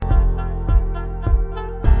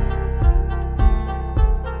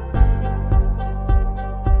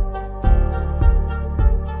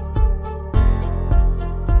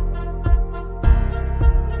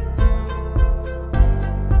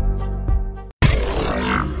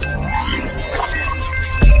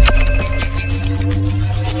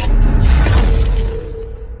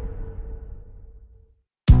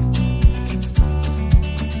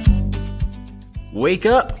Wake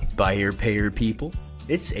up, buyer payer people.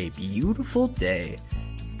 It's a beautiful day.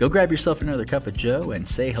 Go grab yourself another cup of joe and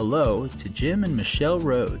say hello to Jim and Michelle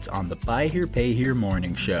Rhodes on the Buy Here Pay Here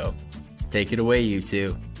morning show. Take it away, you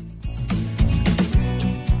two.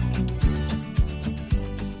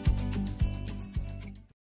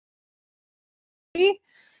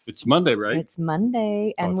 It's Monday, right? It's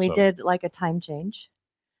Monday, and we did like a time change.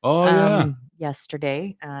 Oh, yeah.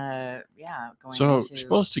 Yesterday. So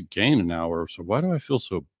supposed to gain an hour. So why do I feel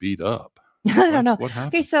so beat up? I don't know. What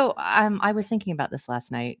happened? Okay, so I was thinking about this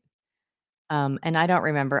last night, and I don't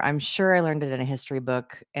remember. I'm sure I learned it in a history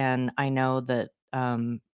book, and I know that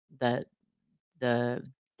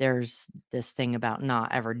there's this thing about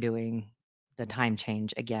not ever doing the time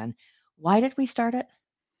change again. Why did we start it?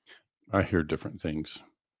 I hear different things.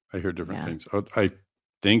 I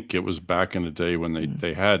think it was back in the day when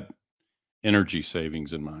they had energy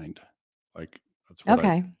savings in mind. Like that's what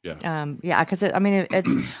Okay. Because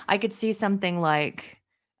it's I could see something like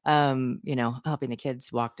helping the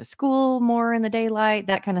kids walk to school more in the daylight,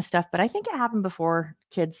 that kind of stuff. But I think it happened before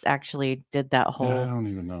kids actually did that whole. I don't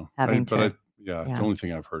even know. The only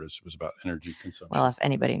thing I've heard is it was about energy consumption. Well, if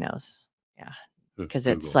anybody knows, because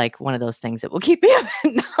it's like one of those things that will keep me up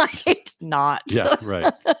at night. Not. Yeah,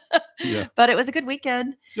 right. Yeah. But it was a good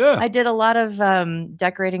weekend. Yeah. I did a lot of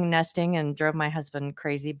decorating and nesting and drove my husband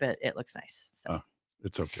crazy, but it looks nice. So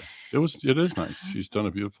it's okay. It is nice. She's done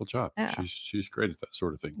a beautiful job. Yeah. She's great at that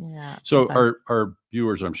sort of thing. Yeah. So our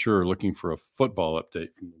viewers, I'm sure, are looking for a football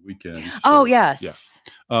update from the weekend. Oh, yes.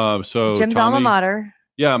 Yeah. So Jim's Tommy, alma mater.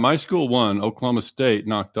 Yeah, my school won. Oklahoma State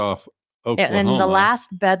knocked off Oklahoma. And the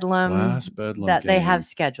last bedlam that they have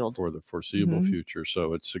scheduled for the foreseeable future.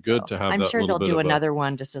 So it's good to have. I'm that sure they'll do of another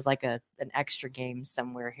one just as like an extra game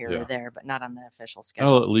somewhere here or there, but not on the official schedule.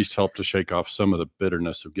 That'll at least help to shake off some of the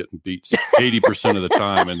bitterness of getting beat 80% of the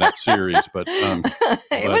time in that series. But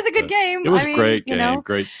it was a good game. It was a great game.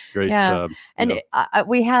 Great. Yeah.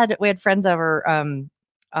 We had friends over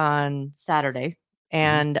on Saturday.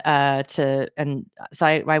 And so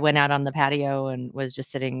I went out on the patio and was just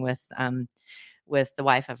sitting with the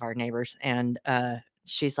wife of our neighbors, and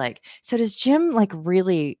she's like, "So does Jim like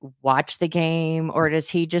really watch the game, or does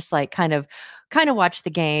he just like kind of watch the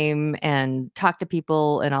game and talk to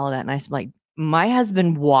people and all of that?" And I'm like, "My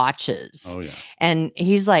husband watches." Oh yeah. And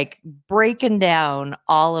he's like breaking down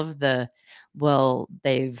all of the. Well,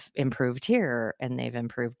 they've improved here and they've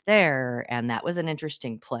improved there. And that was an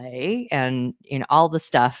interesting play and, all the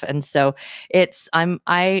stuff. And so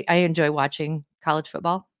I enjoy watching college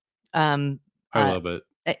football. I love it.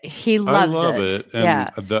 He loves I love it.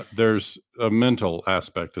 And there's a mental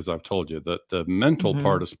aspect, as I've told you, that the mental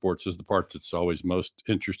part of sports is the part that's always most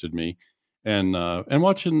interested me. And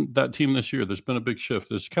watching that team this year, there's been a big shift.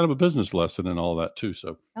 There's kind of a business lesson in all that too.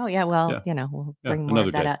 So. Oh yeah, well, we'll bring more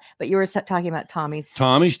of that out. But you were talking about Tommy's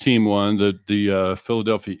team won. The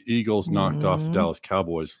Philadelphia Eagles knocked off the Dallas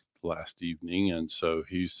Cowboys last evening, and so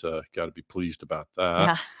he's got to be pleased about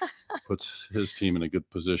that. Yeah. Puts his team in a good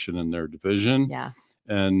position in their division. Yeah.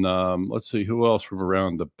 And let's see who else from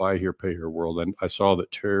around the Buy Here Pay Here world. And I saw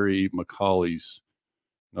that Terry McCauley's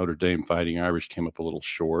Notre Dame Fighting Irish came up a little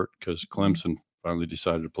short because Clemson finally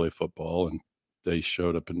decided to play football, and they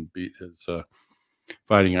showed up and beat his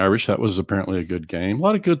Fighting Irish. That was apparently a good game. A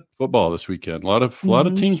lot of good football this weekend. A lot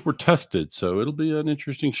of teams were tested, so it'll be an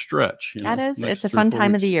interesting stretch. That is. It's a fun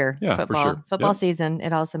time of the year. Yeah, football. For sure. Football season.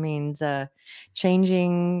 It also means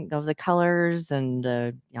changing of the colors and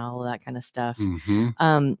all of that kind of stuff.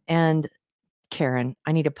 Mm-hmm. And Karen,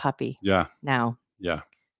 I need a puppy. Yeah. Now. Yeah.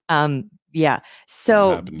 Yeah.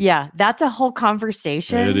 So that's a whole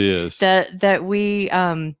conversation. It is that we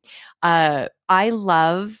thank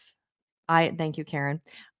you, Karen.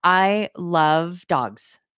 I love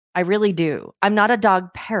dogs. I really do. I'm not a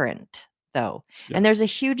dog parent though. Yeah. And there's a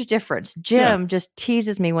huge difference. Jim just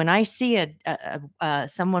teases me when I see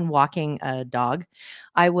someone walking a dog.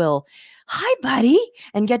 I will, "Hi, buddy,"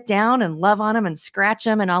 and get down and love on him and scratch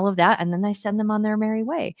him and all of that. And then I send them on their merry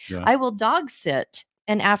way. Yeah. I will dog sit.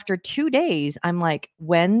 And after 2 days, I'm like,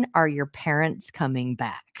 "When are your parents coming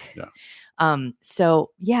back?" Yeah. So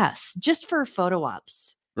yes, just for photo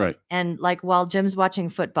ops. Right. And like while Jim's watching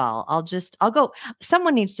football, I'll go.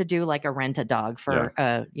 Someone needs to do like a rent a dog for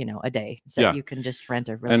a day. So you can just rent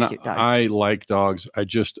a really cute dog. I like dogs.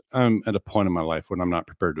 I'm at a point in my life when I'm not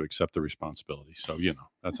prepared to accept the responsibility. So,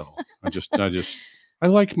 that's all. I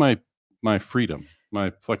like my freedom,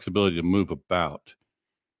 my flexibility to move about.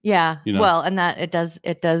 Yeah. Well, and that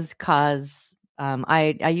it does cause,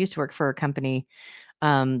 I used to work for a company.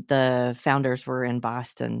 The founders were in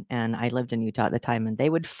Boston and I lived in Utah at the time, and they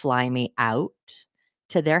would fly me out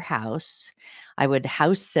to their house. I would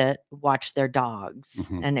house sit, watch their dogs,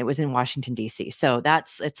 and it was in Washington, D.C. So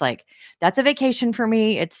that's a vacation for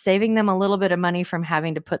me. It's saving them a little bit of money from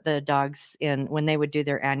having to put the dogs in when they would do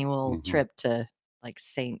their annual trip to like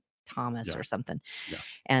St. Thomas or something. Yeah.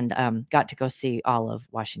 And got to go see all of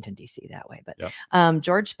Washington, D.C. that way. But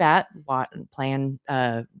George Spat watching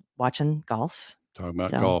golf. Talking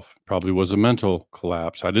about golf probably was a mental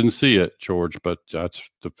collapse. I didn't see it, George, but that's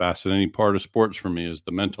the fascinating part of sports for me is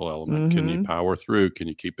the mental element. Can you power through? Can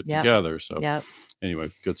you keep it together? So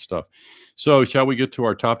anyway, good stuff. So shall we get to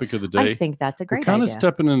our topic of the day? I think that's a great idea. We're kind of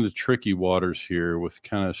stepping into tricky waters here with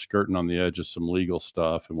kind of skirting on the edge of some legal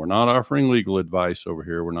stuff. And we're not offering legal advice over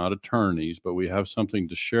here. We're not attorneys, but we have something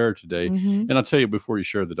to share today. And I'll tell you, before you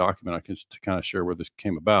share the document, I can just kind of share where this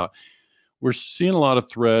came about. We're seeing a lot of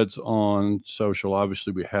threads on social.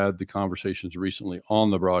 Obviously, we had the conversations recently on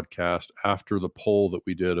the broadcast after the poll that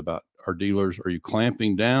we did about our dealers. Are you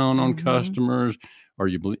clamping down on customers? Are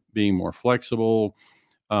you being more flexible?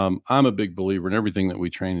 I'm a big believer in everything that we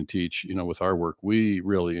train and teach. With our work, we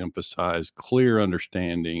really emphasize clear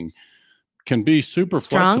understanding. Can be super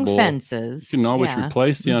strong flexible. Fences. You can always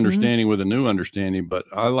replace the understanding with a new understanding, but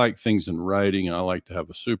I like things in writing. And I like to have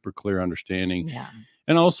a super clear understanding. Yeah.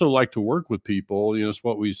 And also like to work with people. It's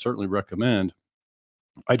what we certainly recommend.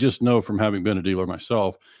 I just know from having been a dealer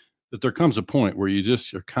myself that there comes a point where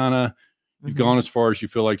you're kind of, you've gone as far as you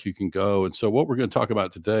feel like you can go. And so what we're going to talk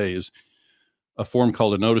about today is a form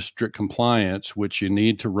called a notice of strict compliance, which you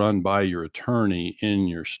need to run by your attorney in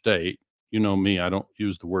your state. You know me, I don't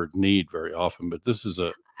use the word need very often, but this is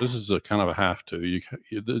a kind of a have to.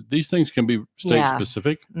 These things can be state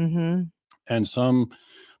specific, and some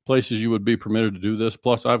places you would be permitted to do this.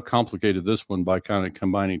 Plus, I've complicated this one by kind of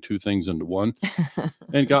combining two things into one,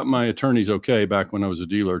 and got my attorneys okay back when I was a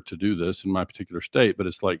dealer to do this in my particular state. But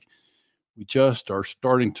it's like we just are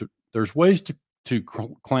starting to. There's ways to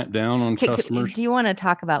clamp down on customers. Do you want to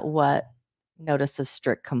talk about what notice of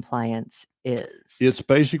strict compliance is? It's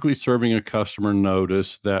basically serving a customer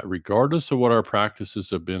notice that regardless of what our practices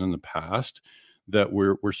have been in the past, that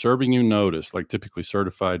we're serving you notice, like typically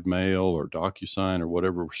certified mail or DocuSign or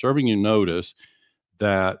whatever. We're serving you notice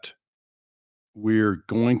that we're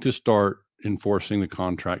going to start enforcing the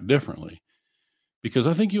contract differently. Because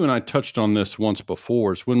I think you and I touched on this once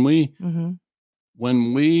before. Is when we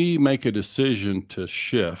make a decision to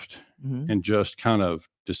shift and just kind of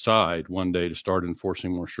decide one day to start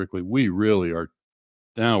enforcing more strictly, we really are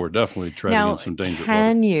now we're definitely treading in some danger.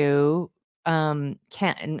 Can you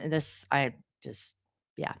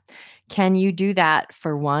do that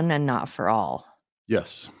for one and not for all?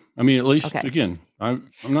 Yes. I mean, at least again,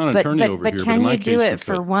 I'm not an attorney over here. But can you do it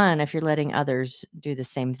for one if you're letting others do the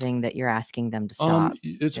same thing that you're asking them to stop?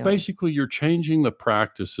 It's basically you're changing the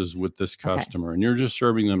practices with this customer, and you're just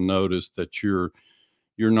serving them notice that you're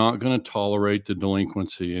not going to tolerate the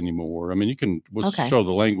delinquency anymore. I mean, we'll show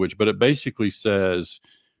the language, but it basically says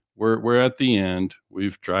we're at the end.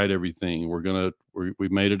 We've tried everything.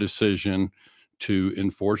 We've made a decision to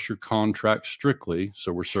enforce your contract strictly.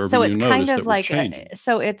 So we're serving you notice that we're changing. So it's kind of like,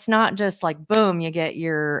 so it's not just like, boom, you get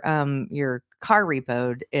your car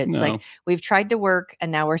repoed. It's like, we've tried to work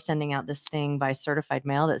and now we're sending out this thing by certified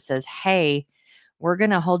mail that says, hey, we're going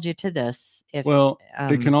to hold you to this. It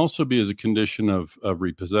can also be as a condition of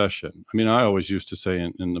repossession. I mean, I always used to say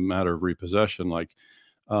in the matter of repossession, like,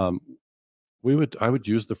 I would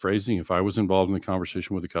use the phrasing if I was involved in the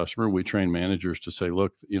conversation with a customer. We train managers to say,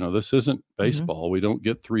 look, this isn't baseball. We don't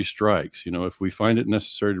get 3 strikes. If we find it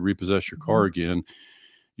necessary to repossess your car again,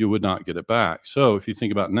 you would not get it back. So if you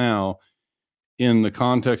think about now, in the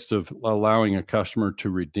context of allowing a customer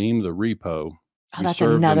to redeem the repo, that's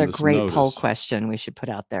another great poll question we should put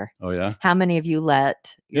out there. Oh, yeah? How many of you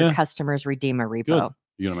let your customers redeem a repo? Good.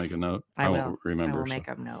 You gonna make a note? I won't remember. I will make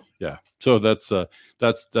a note. Yeah. So that's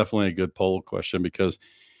definitely a good poll question, because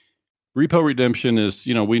repo redemption is,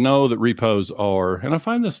 we know that repos are, and I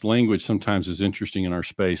find this language sometimes is interesting in our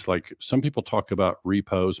space. Like some people talk about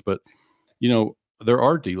repos, but there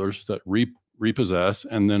are dealers that repossess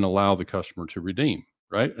and then allow the customer to redeem,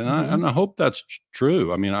 right? And I hope that's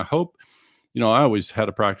true. I mean, I hope, I always had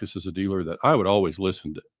a practice as a dealer that I would always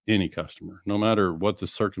listen to any customer, no matter what the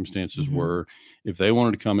circumstances were. If they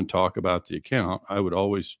wanted to come and talk about the account, I would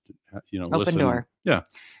always, open listen. Door. Yeah.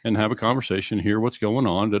 And have a conversation, hear what's going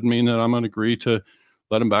on. Doesn't mean that I'm going to agree to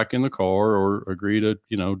let them back in the car or agree to,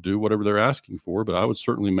 do whatever they're asking for. But I would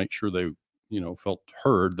certainly make sure they, felt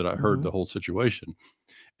heard, that I heard the whole situation.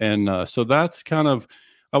 And so that's kind of,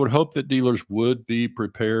 I would hope that dealers would be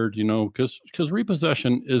prepared, because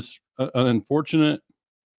repossession is an unfortunate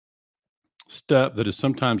step that is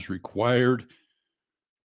sometimes required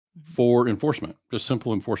for enforcement, just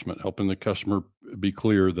simple enforcement, helping the customer be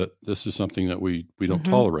clear that this is something that we don't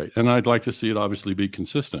tolerate. And I'd like to see it obviously be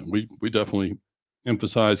consistent. We definitely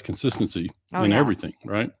emphasize consistency in everything,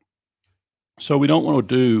 right? So we don't want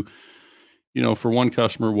to do, for one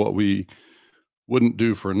customer what we wouldn't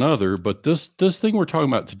do for another. But this thing we're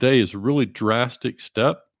talking about today is a really drastic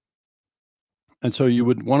step. And so you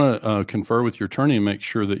would want to confer with your attorney and make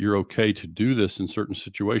sure that you're okay to do this in certain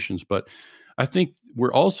situations. But I think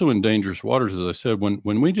we're also in dangerous waters, as I said, when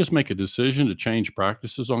we just make a decision to change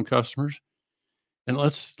practices on customers. And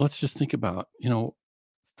let's just think about,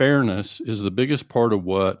 fairness is the biggest part of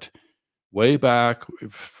what way back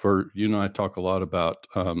for, I talk a lot about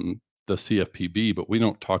the CFPB, but we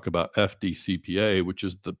don't talk about FDCPA, which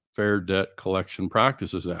is the Fair Debt Collection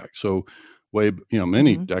Practices Act. So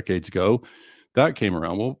many decades ago, that came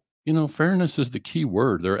around. Well, fairness is the key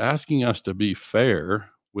word. They're asking us to be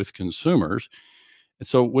fair with consumers. And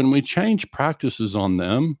so when we change practices on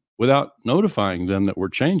them without notifying them that we're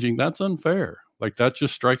changing, that's unfair. Like that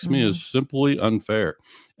just strikes me as simply unfair.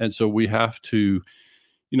 And so we have to,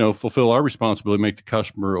 fulfill our responsibility, make the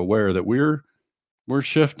customer aware that we're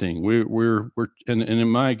shifting. And in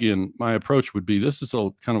my approach would be, this is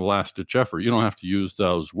a kind of last ditch effort. You don't have to use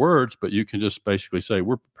those words, but you can just basically say,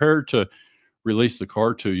 we're prepared to release the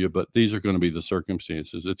car to you, but these are going to be the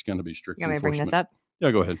circumstances. It's going to be strict enforcement. You want me to bring this up?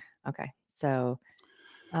 Yeah, go ahead. Okay. So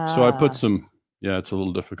I put some, it's a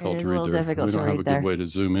little difficult to read there. Difficult we don't to have a good way to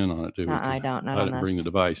zoom in on it, do we? I don't. I didn't bring the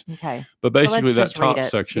device. Okay. But basically so that top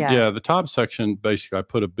section, the top section, basically I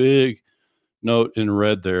put a big note in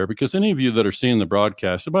red there because any of you that are seeing the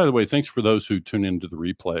broadcast, and by the way, thanks for those who tune into the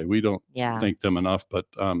replay. We don't thank them enough, but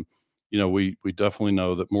we definitely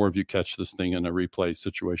know that more of you catch this thing in a replay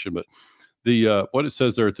situation. But the what it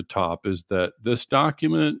says there at the top is that this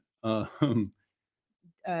document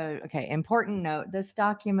okay, important note. This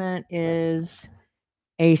document is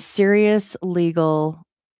a serious legal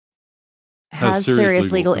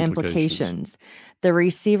implications. The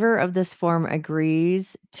receiver of this form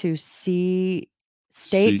agrees to seek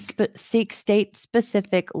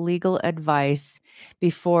state-specific legal advice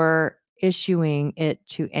before issuing it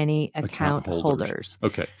to any account holders.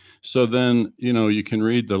 Okay. So then, you can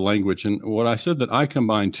read the language. And what I said that I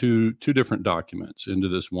combined two different documents into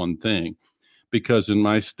this one thing, because in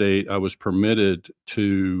my state, I was permitted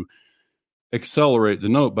to accelerate the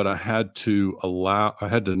note, but I had to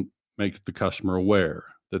make the customer aware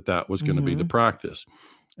that was going to be the practice.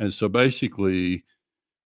 And so basically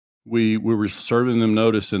we were serving them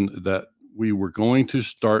notice and that we were going to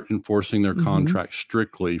start enforcing their contract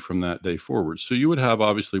strictly from that day forward. So you would have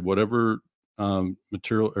obviously whatever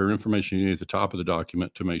material or information you need at the top of the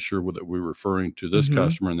document to make sure that we're referring to this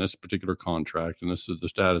customer in this particular contract, and this is the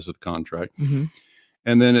status of the contract.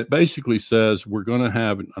 And then it basically says we're going to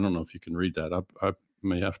have, I don't know if you can read that. I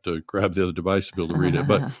may have to grab the other device to be able to read it,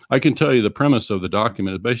 but I can tell you the premise of the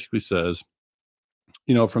document. It basically says,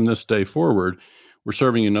 from this day forward, we're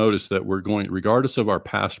serving a notice that we're going, regardless of our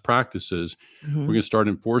past practices, we're going to start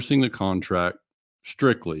enforcing the contract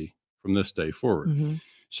strictly from this day forward.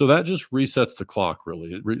 So that just resets the clock,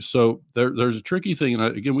 really. So there's a tricky thing,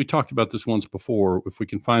 and again, we talked about this once before. If we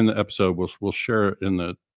can find the episode, we'll share it in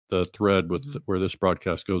the thread with where this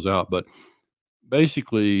broadcast goes out. But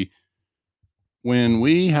basically, when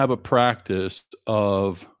we have a practice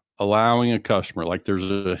of allowing a customer, like there's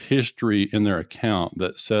a history in their account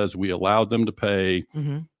that says we allowed them to pay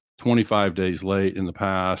 25 days late in the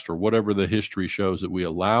past, or whatever the history shows that we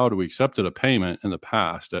accepted a payment in the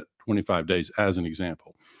past at 25 days as an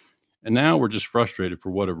example. And now we're just frustrated for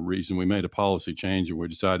whatever reason. We made a policy change and we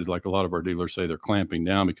decided, like a lot of our dealers say, they're clamping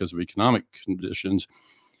down because of economic conditions.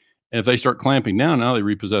 And if they start clamping down, now they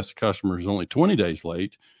repossess the customer who's only 20 days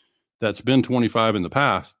late. That's been 25 in the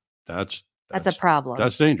past. That's a problem.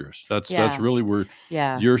 That's dangerous. That's really where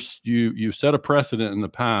you set a precedent in the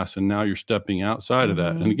past, and now you're stepping outside of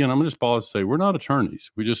that. And again, I'm going to just pause and say we're not attorneys.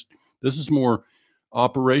 This is more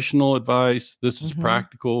operational advice. This is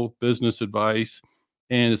practical business advice,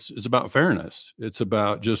 and it's about fairness. It's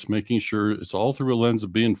about just making sure it's all through a lens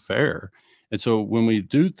of being fair. And so when we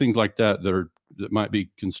do things like that that might be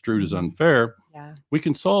construed as unfair, we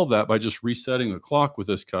can solve that by just resetting the clock with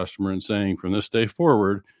this customer and saying, from this day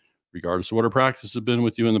forward, regardless of what our practice has been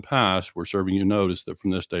with you in the past, we're serving you notice that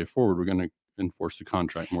from this day forward, we're going to enforce the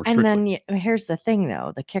contract more strictly. And then here's the thing,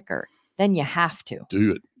 though, the kicker. Then you have to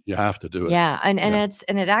do it. You have to do it. Yeah, and it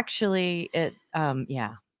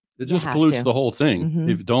just pollutes the whole thing.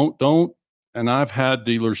 If don't, and I've had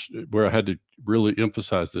dealers where I had to really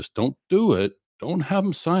emphasize this: don't do it. Don't have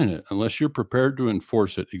them sign it unless you're prepared to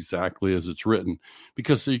enforce it exactly as it's written.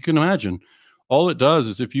 Because you can imagine all it does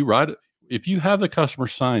is if you have the customer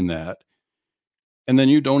sign that, and then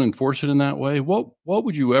you don't enforce it in that way, what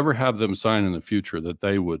would you ever have them sign in the future that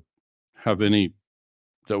they would have any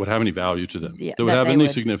value to them? Yeah, that would have any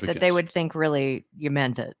significance? That they would think really you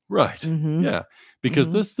meant it. Right. Mm-hmm. Yeah. Because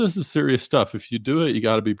Mm-hmm. this is serious stuff. If you do it, you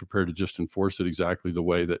got to be prepared to just enforce it exactly the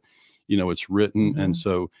way that, it's written. Mm-hmm. And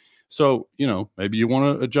so, maybe you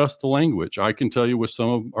want to adjust the language. I can tell you with some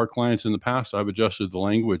of our clients in the past, I've adjusted the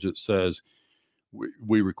language. It says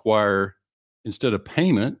we require, instead of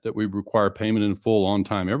payment, that we require payment in full, on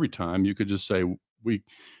time, every time. You could just say, we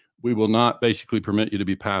will not basically permit you to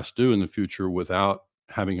be past due in the future without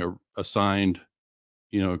having a signed,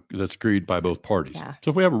 that's agreed by both parties. Yeah.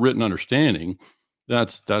 So if we have a written understanding,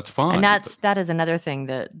 that's fine. And that is another thing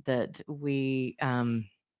that we,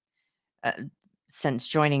 since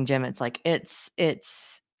joining Jim, it's like,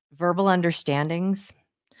 it's verbal understandings.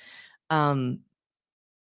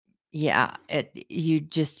 Yeah,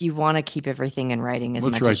 you want to keep everything in writing as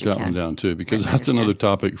much as you can. Let's write that one down too, because that's another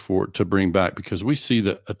topic to bring back, because we see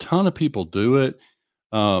that a ton of people do it.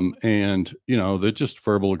 And they're just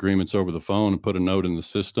verbal agreements over the phone and put a note in the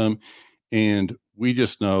system. And we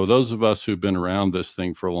just know, those of us who've been around this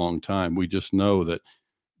thing for a long time, we just know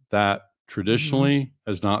that traditionally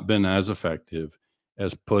has not been as effective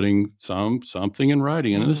as putting something in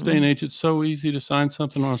writing. And in this day and age, it's so easy to sign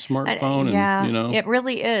something on a smartphone. And it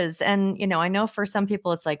really is. And, I know for some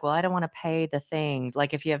people it's like, well, I don't want to pay the thing.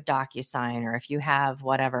 Like if you have DocuSign or if you have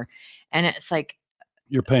whatever, and it's like,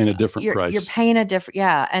 you're paying a different price. You're paying a different,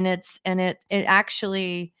 yeah. And it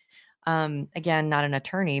actually, again, not an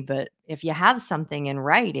attorney, but if you have something in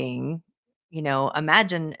writing,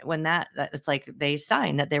 imagine when it's like they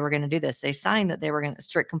signed that they were going to do this. They signed that they were going to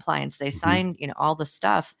strict compliance. They signed, all the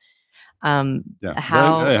stuff. They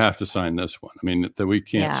have to sign this one. I mean, that we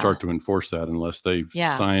can't start to enforce that unless they've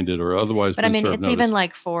signed it or otherwise. But I mean, it's even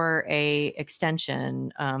like for a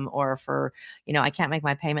extension, or for, I can't make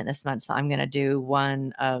my payment this month, so I'm going to do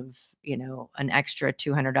one of, an extra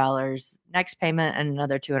 $200 next payment and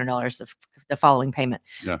another $200 the following payment.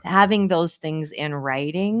 Yeah. Having those things in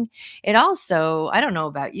writing, it also, I don't know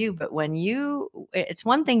about you, but it's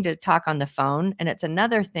one thing to talk on the phone, and it's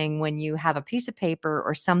another thing when you have a piece of paper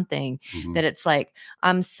or something that it's like,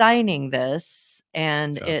 I'm signing this,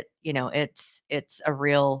 and it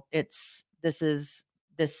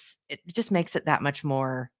just makes it that much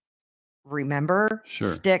more, remember,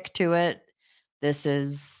 stick to it. This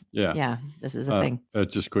is, this is a thing.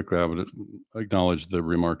 Just quickly, I would acknowledge the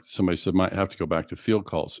remark somebody said might have to go back to field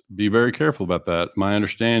calls. Be very careful about that. My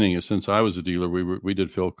understanding is, since I was a dealer, we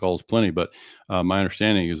did field calls plenty, but my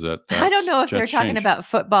understanding is that I don't know if they're talking about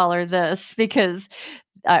football or this, because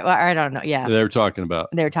I don't know. Yeah, they're talking about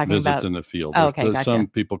visits in the field. Oh, okay, gotcha. Some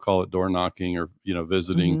people call it door knocking or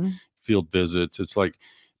visiting, field visits. It's like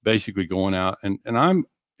basically going out, and I'm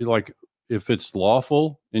like, if it's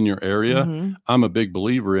lawful in your area, I'm a big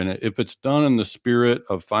believer in it. If it's done in the spirit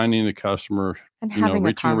of finding the customer and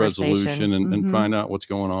reaching a resolution and find out what's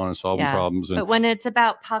going on and solving problems. But when it's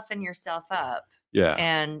about puffing yourself up,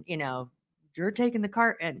 and you're taking the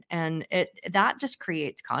cart, and that just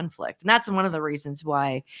creates conflict. And that's one of the reasons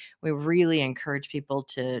why we really encourage people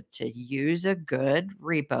to use a good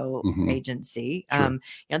repo agency. Sure.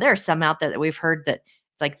 There are some out there that we've heard that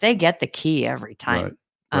it's like they get the key every time.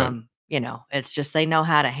 Right. It's just they know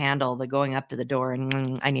how to handle the going up to the door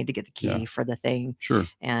and I need to get the key for the thing. Sure.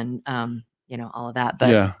 And all of that.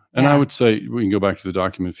 But I would say, we can go back to the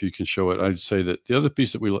document if you can show it. I'd say that the other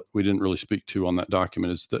piece that we didn't really speak to on that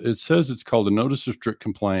document is that it says it's called a notice of strict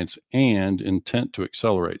compliance and intent to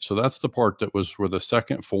accelerate. So that's the part that was for the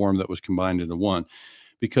second form that was combined into one,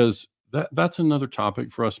 because that's another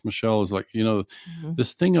topic for us, Michelle, is like,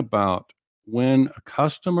 this thing about when a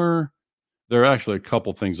customer, there are actually a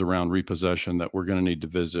couple things around repossession that we're going to need to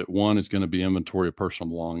visit. One is going to be inventory of personal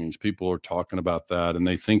belongings. People are talking about that and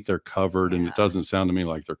they think they're covered, and it doesn't sound to me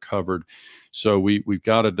like they're covered. So we've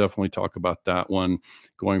got to definitely talk about that one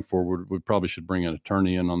going forward. We probably should bring an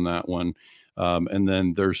attorney in on that one. And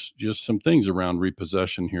then there's just some things around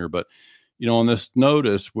repossession here. But, on this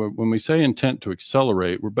notice, when we say intent to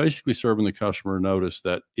accelerate, we're basically serving the customer notice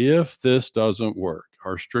that if this doesn't work,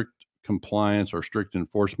 our strict compliance or strict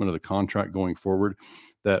enforcement of the contract going forward,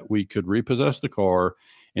 that we could repossess the car.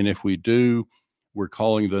 And if we do, we're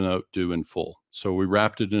calling the note due in full. So we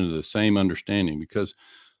wrapped it into the same understanding, because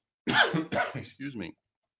excuse me,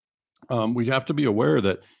 we have to be aware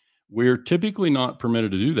that we're typically not permitted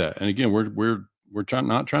to do that. And again, we're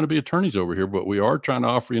not trying to be attorneys over here, but we are trying to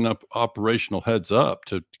offer you enough operational heads up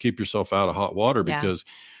to keep yourself out of hot water, because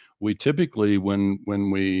we typically, when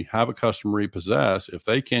we have a customer repossess, if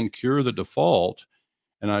they can cure the default,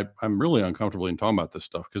 and I'm really uncomfortable in talking about this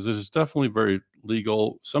stuff because this is definitely very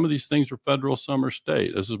legal. Some of these things are federal, some are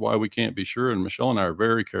state. This is why we can't be sure. And Michelle and I are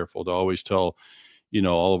very careful to always tell,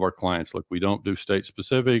 all of our clients, look, we don't do state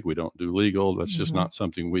specific, we don't do legal. That's just not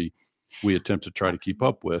something we attempt to try to keep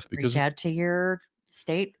up with, because reach out to your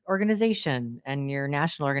state organization and your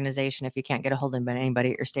national organization if you can't get a hold of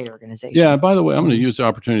anybody at your state organization. Yeah. By the way, I'm going to use the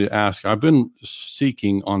opportunity to ask. I've been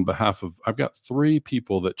seeking on behalf of, I've got 3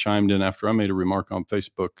 people that chimed in after I made a remark on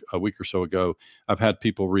Facebook a week or so ago. I've had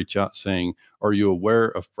people reach out saying, are you aware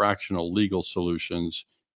of fractional legal solutions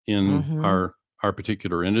in our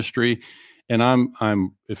particular industry? And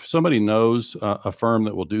I'm if somebody knows a firm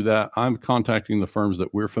that will do that, I'm contacting the firms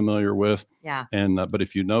that we're familiar with. Yeah. And but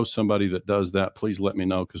if you know somebody that does that, please let me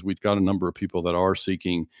know, because we've got a number of people that are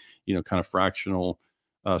seeking, kind of fractional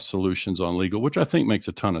solutions on legal, which I think makes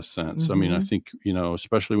a ton of sense. I mean, I think,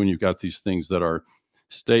 especially when you've got these things that are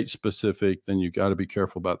state specific, then you got to be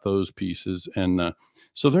careful about those pieces. And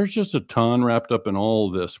so there's just a ton wrapped up in all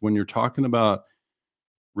of this. When you're talking about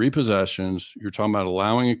repossessions, you're talking about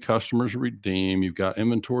allowing a customer to redeem, you've got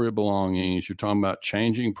inventory of belongings, you're talking about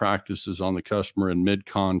changing practices on the customer in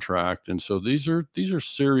mid-contract. And so these are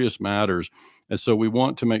serious matters. And so we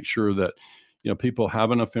want to make sure that, people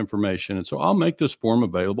have enough information. And so I'll make this form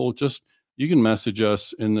available. Just, you can message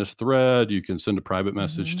us in this thread. You can send a private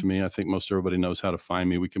message to me. I think most everybody knows how to find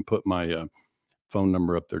me. We can put my phone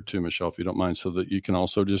number up there too, Michelle, if you don't mind, so that you can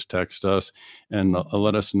also just text us and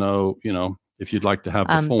let us know, if you'd like to have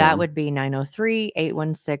the form. That would be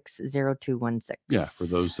 903-816-0216. Yeah, for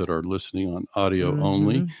those that are listening on audio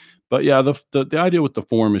only. But yeah, the idea with the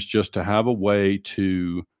form is just to have a way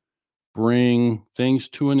to bring things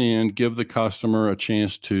to an end, give the customer a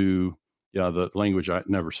chance to, the language, I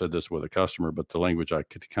never said this with a customer, but the language I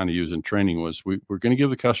could kind of use in training was, we're going to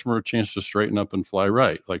give the customer a chance to straighten up and fly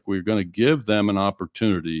right. Like, we're going to give them an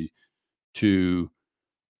opportunity to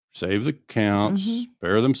save the accounts,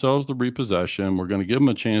 spare themselves the repossession. We're going to give them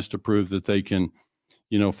a chance to prove that they can,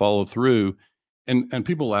 follow through. And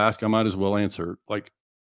people ask, I might as well answer. Like,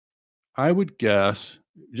 I would guess,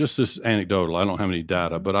 just this anecdotal, I don't have any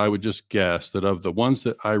data, but I would just guess that of the ones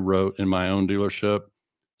that I wrote in my own dealership,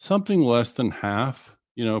 something less than half,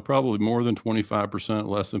 probably more than 25%,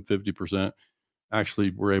 less than 50%,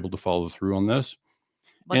 actually were able to follow through on this.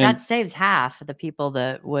 Well, that saves half of the people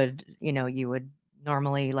that would, you would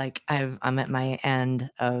normally, like, I'm at my end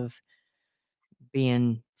of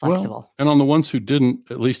being flexible. Well, and on the ones who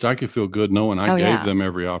didn't, at least I could feel good knowing I gave them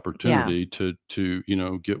every opportunity to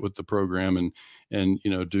get with the program and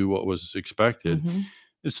do what was expected.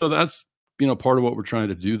 And so that's, part of what we're trying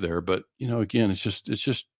to do there. But, again, it's just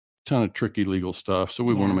a ton of tricky legal stuff. So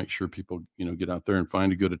we want to make sure people, get out there and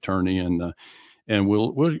find a good attorney. And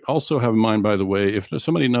we'll also have in mind, by the way, if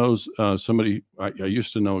somebody knows somebody, I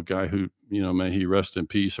used to know a guy who, may he rest in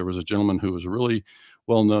peace. There was a gentleman who was a really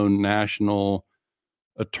well-known national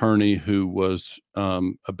attorney who was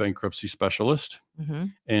a bankruptcy specialist.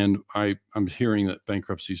 And I'm hearing that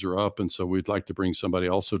bankruptcies are up. And so we'd like to bring somebody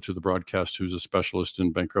also to the broadcast who's a specialist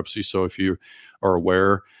in bankruptcy. So if you are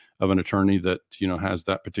aware of an attorney that, has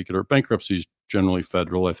that particular, bankruptcy is generally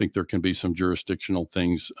federal. I think there can be some jurisdictional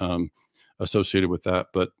things associated with that,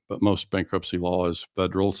 but most bankruptcy law is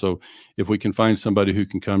federal. So if we can find somebody who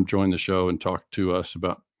can come join the show and talk to us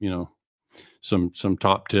about, some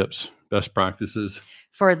top tips, best practices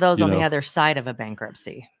for those on the other side of a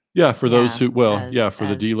bankruptcy. Yeah, for those who,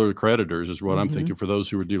 the dealer creditors is what I'm thinking. For those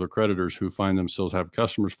who are dealer creditors who find themselves have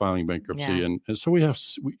customers filing bankruptcy, and so we have,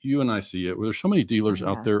 you and I see it. There's so many dealers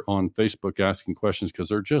out there on Facebook asking questions because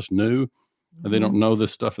they're just new and they don't know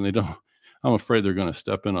this stuff, and I'm afraid they're going to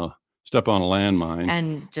step on a landmine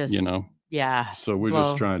and just So we're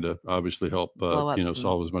just trying to obviously help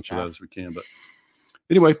solve as much of that as we can, but.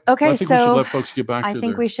 Anyway, okay, I think we should let folks get back to I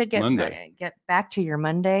think we should get back to your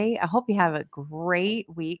Monday. I hope you have a great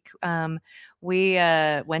week.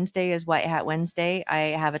 Wednesday is White Hat Wednesday. I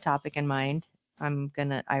have a topic in mind.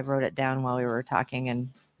 I wrote it down while we were talking, and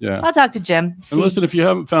I'll talk to Jim. And listen, if you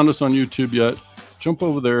haven't found us on YouTube yet, jump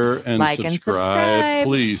over there and like subscribe. And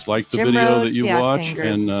please like the Jim video Rhodes, that you watch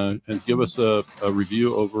and give us a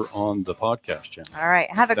review over on the podcast channel. All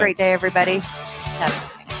right. Have a great day, everybody.